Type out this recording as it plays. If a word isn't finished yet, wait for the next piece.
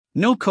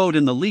No code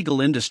in the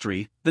legal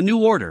industry, the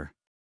new order.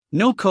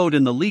 No code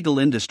in the legal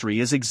industry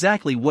is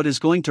exactly what is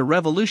going to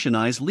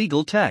revolutionize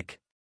legal tech.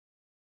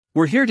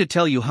 We're here to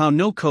tell you how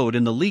no code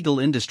in the legal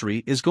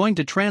industry is going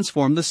to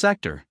transform the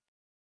sector.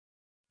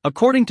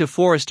 According to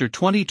Forrester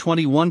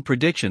 2021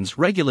 predictions,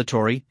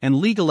 regulatory and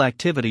legal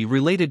activity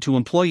related to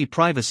employee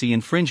privacy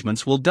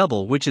infringements will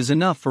double, which is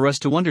enough for us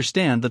to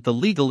understand that the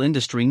legal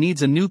industry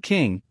needs a new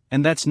king,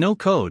 and that's no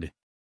code.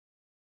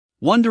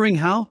 Wondering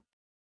how?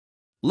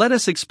 Let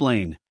us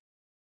explain.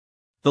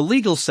 The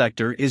legal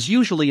sector is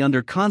usually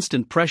under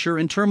constant pressure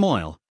and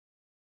turmoil.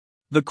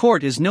 The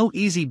court is no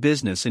easy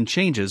business and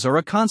changes are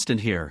a constant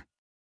here.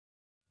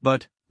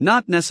 But,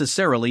 not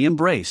necessarily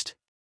embraced.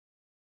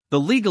 The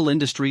legal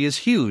industry is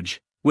huge,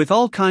 with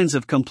all kinds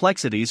of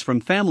complexities from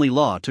family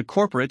law to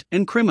corporate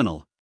and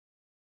criminal.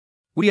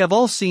 We have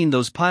all seen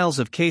those piles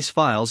of case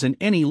files in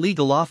any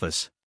legal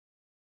office.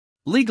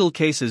 Legal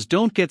cases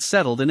don't get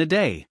settled in a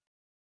day.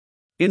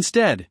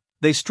 Instead,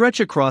 they stretch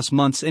across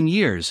months and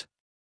years.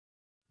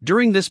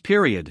 During this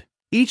period,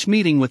 each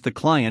meeting with the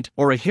client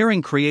or a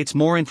hearing creates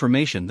more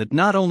information that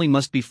not only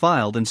must be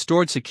filed and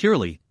stored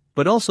securely,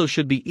 but also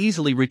should be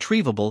easily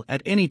retrievable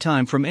at any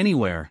time from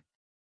anywhere.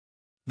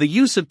 The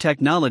use of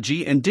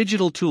technology and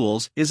digital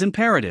tools is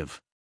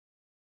imperative.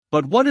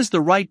 But what is the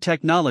right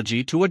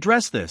technology to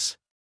address this?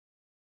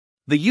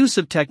 The use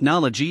of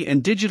technology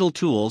and digital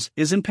tools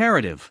is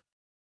imperative.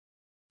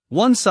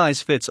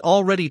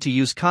 One-size-fits-all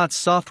ready-to-use COTS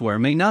software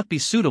may not be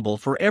suitable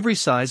for every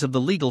size of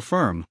the legal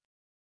firm.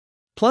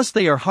 Plus,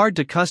 they are hard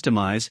to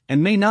customize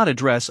and may not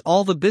address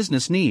all the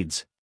business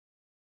needs.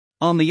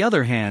 On the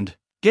other hand,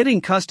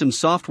 getting custom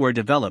software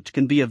developed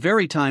can be a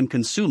very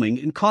time-consuming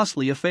and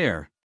costly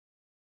affair.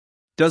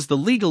 Does the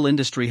legal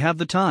industry have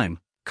the time,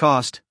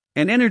 cost,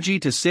 and energy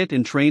to sit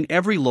and train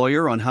every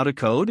lawyer on how to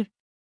code?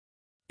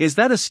 Is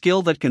that a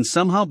skill that can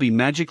somehow be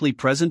magically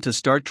present to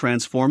start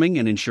transforming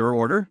and ensure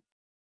order?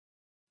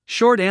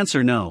 Short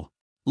answer: no.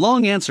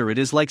 Long answer: it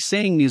is like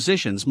saying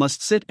musicians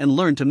must sit and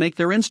learn to make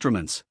their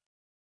instruments.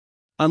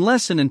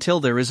 Unless and until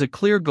there is a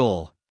clear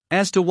goal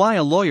as to why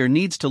a lawyer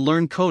needs to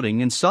learn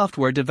coding and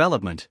software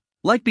development,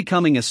 like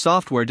becoming a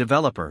software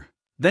developer,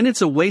 then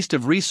it's a waste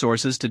of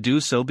resources to do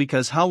so,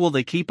 because how will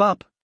they keep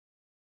up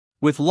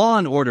with law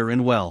and order?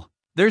 And well,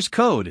 there's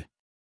code.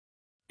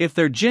 If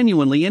they're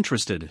genuinely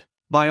interested,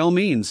 by all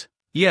means,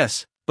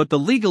 yes, but the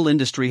legal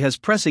industry has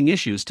pressing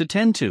issues to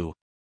tend to.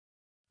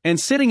 And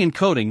sitting and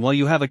coding while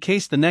you have a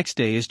case the next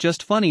day is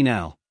just funny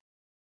now.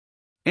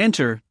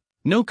 Enter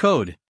no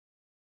code.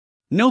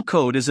 No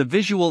code is a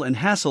visual and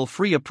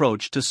hassle-free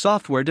approach to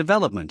software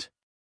development.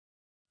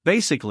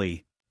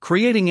 Basically,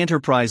 creating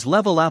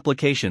enterprise-level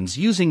applications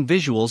using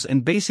visuals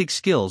and basic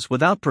skills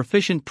without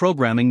proficient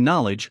programming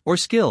knowledge or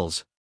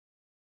skills.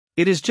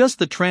 It is just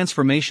the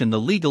transformation the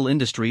legal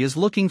industry is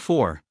looking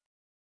for.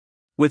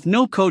 With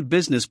no-code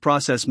business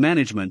process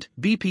management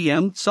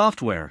 (BPM)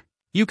 software,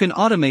 you can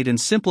automate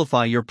and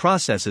simplify your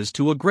processes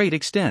to a great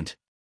extent.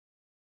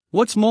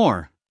 What's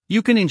more,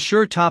 you can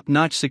ensure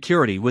top-notch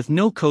security with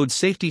no-code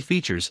safety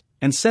features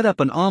and set up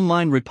an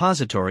online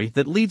repository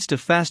that leads to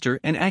faster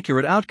and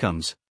accurate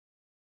outcomes.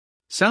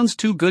 Sounds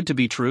too good to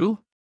be true?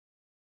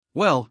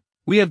 Well,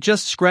 we have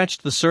just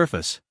scratched the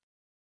surface.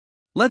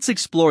 Let's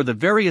explore the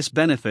various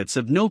benefits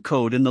of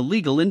no-code in the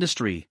legal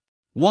industry.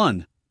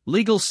 1.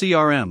 Legal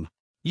CRM.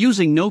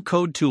 Using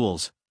no-code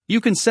tools, you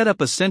can set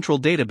up a central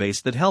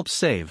database that helps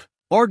save,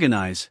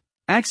 organize,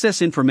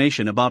 access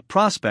information about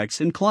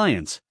prospects and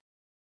clients.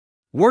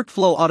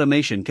 Workflow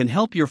automation can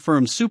help your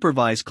firm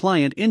supervise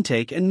client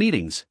intake and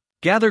meetings,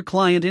 gather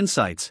client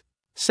insights,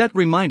 set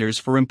reminders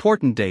for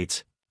important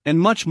dates, and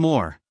much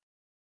more.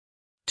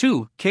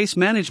 2. Case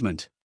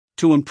management.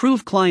 To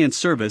improve client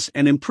service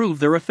and improve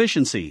their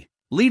efficiency,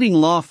 leading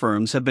law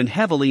firms have been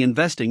heavily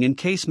investing in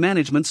case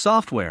management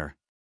software.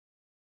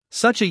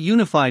 Such a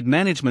unified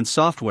management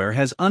software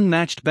has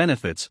unmatched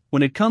benefits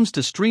when it comes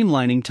to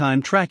streamlining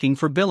time tracking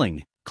for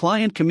billing,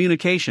 client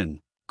communication,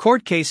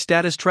 court case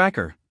status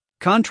tracker,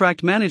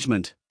 contract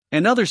management,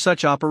 and other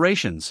such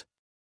operations.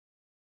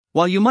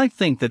 While you might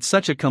think that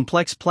such a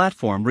complex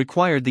platform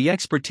required the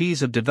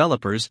expertise of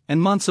developers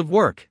and months of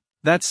work,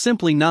 that's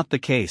simply not the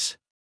case.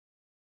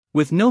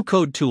 With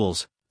no-code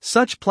tools,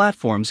 such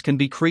platforms can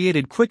be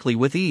created quickly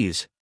with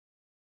ease.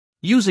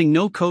 Using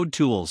no-code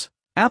tools,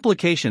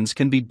 applications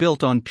can be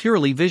built on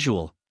purely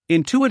visual,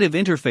 intuitive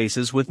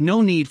interfaces with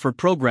no need for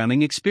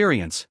programming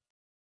experience.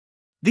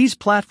 These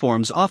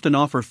platforms often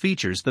offer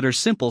features that are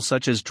simple,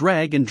 such as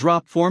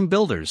drag-and-drop form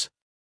builders.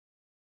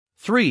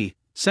 3.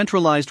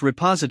 Centralized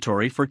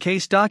repository for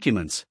case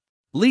documents.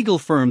 Legal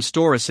firms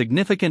store a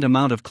significant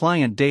amount of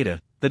client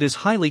data that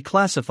is highly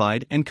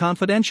classified and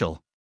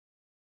confidential.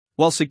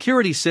 While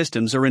security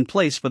systems are in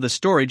place for the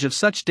storage of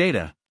such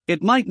data,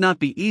 it might not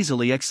be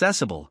easily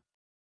accessible.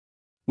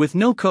 With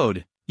no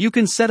code, you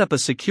can set up a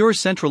secure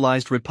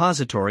centralized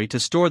repository to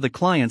store the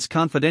client's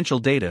confidential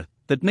data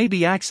that may be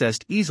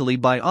accessed easily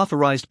by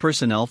authorized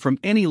personnel from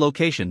any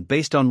location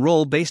based on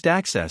role-based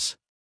access.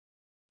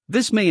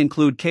 This may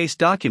include case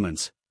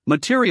documents,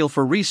 material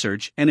for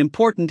research, and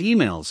important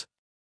emails.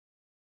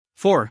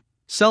 4.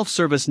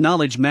 Self-service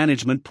knowledge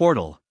management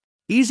portal.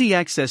 Easy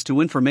access to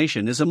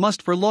information is a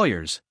must for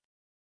lawyers.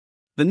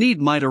 The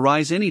need might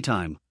arise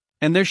anytime,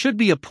 and there should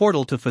be a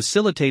portal to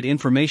facilitate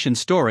information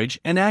storage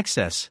and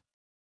access.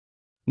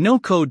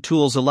 No-code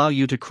tools allow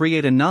you to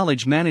create a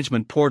knowledge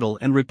management portal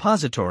and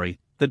repository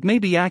that may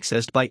be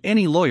accessed by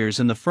any lawyers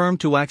in the firm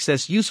to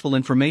access useful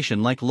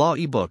information like law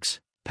ebooks,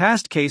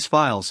 past case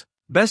files,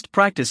 best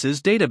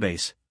practices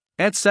database,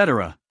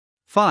 etc.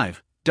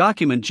 5.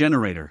 Document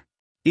generator.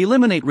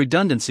 Eliminate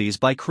redundancies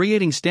by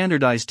creating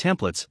standardized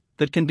templates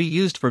that can be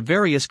used for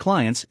various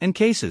clients and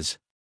cases.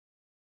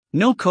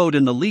 No-code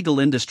in the legal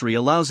industry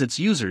allows its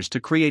users to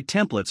create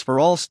templates for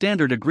all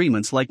standard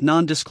agreements like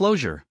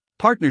non-disclosure,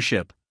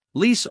 partnership,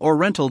 lease or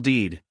rental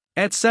deed,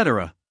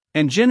 etc.,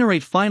 and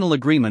generate final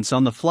agreements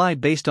on the fly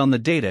based on the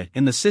data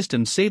in the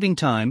system, saving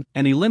time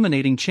and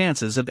eliminating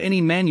chances of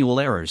any manual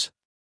errors.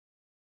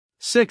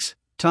 6.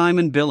 Time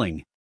and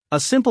billing. A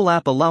simple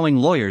app allowing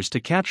lawyers to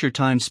capture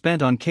time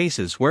spent on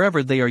cases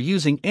wherever they are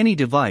using any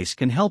device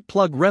can help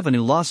plug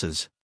revenue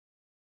losses.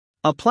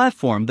 A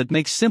platform that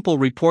makes simple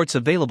reports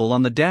available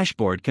on the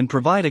dashboard can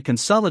provide a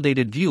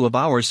consolidated view of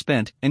hours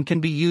spent and can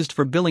be used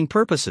for billing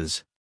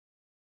purposes.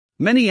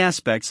 Many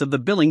aspects of the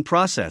billing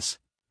process,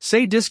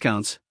 say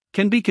discounts,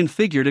 can be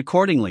configured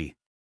accordingly.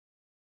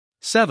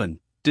 7.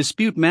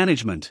 Dispute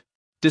management.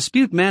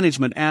 Dispute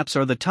management apps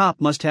are the top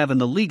must-have in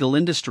the legal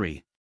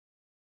industry.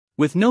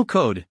 With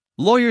no-code,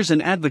 lawyers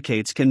and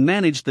advocates can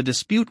manage the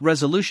dispute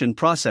resolution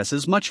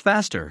processes much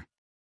faster.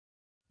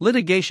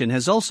 Litigation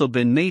has also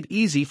been made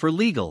easy for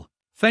legal,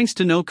 thanks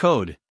to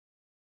no-code.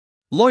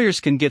 Lawyers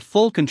can get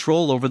full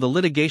control over the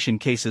litigation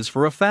cases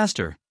for a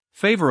faster,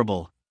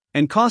 favorable,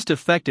 and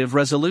cost-effective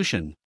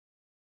resolution.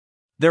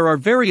 There are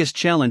various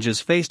challenges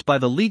faced by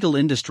the legal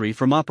industry,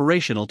 from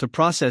operational to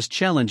process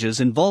challenges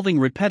involving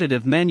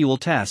repetitive manual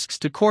tasks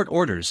to court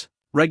orders,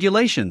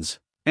 regulations,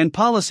 and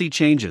policy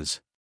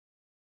changes.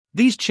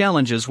 These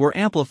challenges were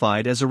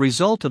amplified as a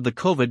result of the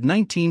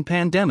COVID-19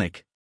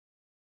 pandemic.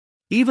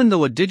 Even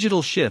though a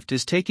digital shift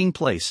is taking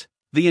place,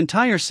 the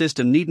entire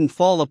system needn't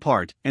fall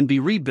apart and be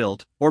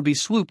rebuilt or be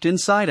swooped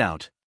inside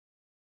out.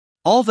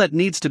 All that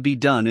needs to be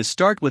done is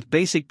start with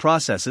basic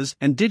processes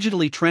and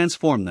digitally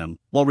transform them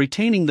while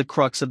retaining the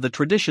crux of the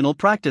traditional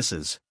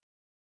practices.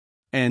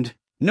 And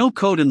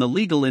no-code in the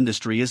legal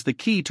industry is the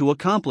key to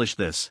accomplish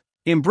this,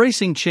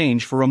 embracing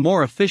change for a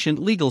more efficient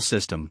legal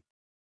system.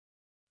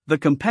 The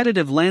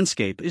competitive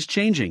landscape is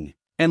changing,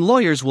 and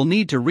lawyers will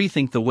need to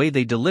rethink the way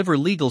they deliver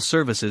legal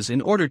services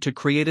in order to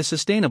create a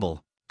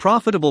sustainable,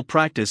 profitable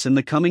practice in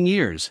the coming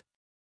years.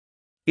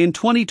 In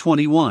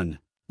 2021,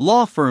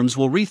 law firms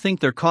will rethink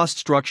their cost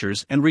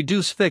structures and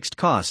reduce fixed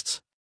costs.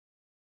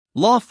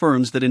 Law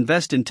firms that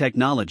invest in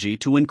technology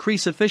to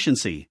increase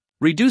efficiency,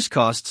 reduce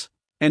costs,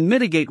 and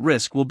mitigate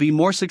risk will be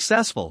more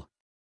successful.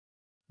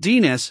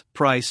 Dean S.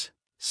 Price,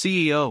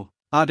 CEO,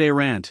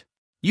 Aderant.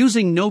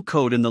 Using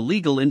no-code in the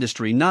legal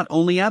industry not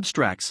only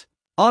abstracts,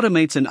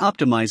 automates and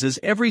optimizes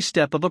every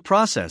step of a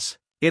process,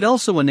 it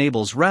also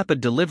enables rapid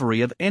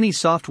delivery of any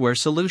software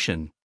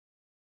solution.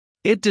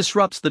 It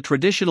disrupts the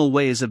traditional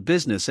ways of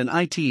business and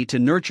IT to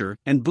nurture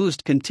and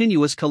boost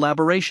continuous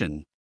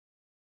collaboration.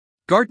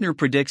 Gartner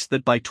predicts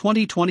that by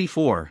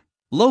 2024,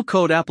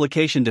 low-code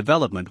application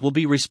development will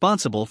be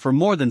responsible for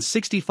more than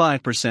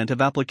 65%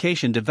 of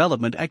application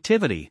development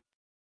activity.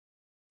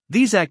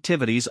 These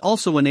activities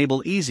also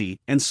enable easy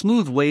and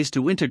smooth ways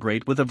to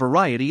integrate with a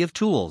variety of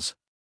tools.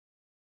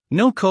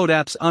 No-code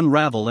apps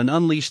unravel and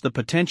unleash the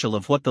potential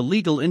of what the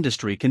legal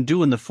industry can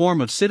do in the form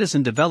of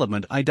citizen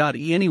development.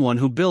 Anyone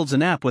who builds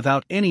an app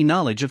without any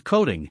knowledge of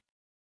coding.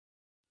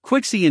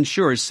 Quixy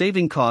ensures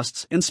saving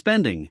costs and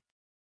spending.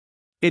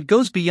 It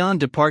goes beyond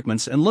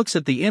departments and looks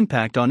at the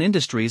impact on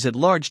industries at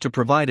large to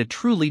provide a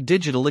truly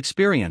digital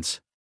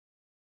experience.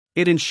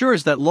 It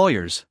ensures that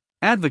lawyers,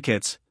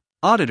 advocates,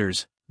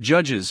 auditors,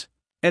 judges,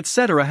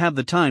 etc. have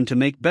the time to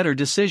make better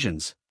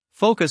decisions,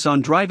 focus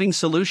on driving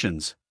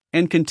solutions,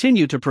 and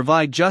continue to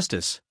provide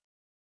justice.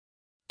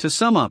 To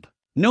sum up,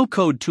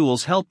 no-code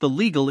tools help the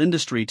legal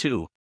industry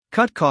to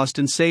cut cost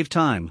and save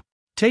time,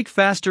 take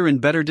faster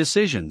and better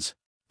decisions,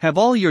 have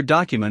all your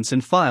documents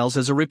and files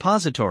as a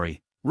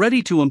repository,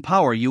 ready to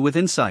empower you with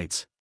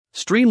insights,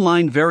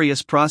 streamline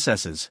various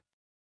processes.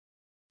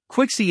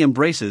 Quixy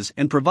embraces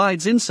and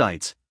provides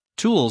insights,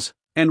 tools,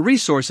 and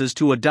resources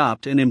to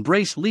adopt and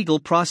embrace legal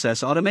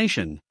process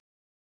automation.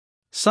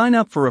 Sign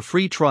up for a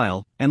free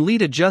trial and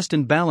lead a just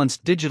and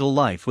balanced digital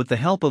life with the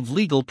help of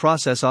legal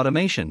process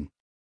automation.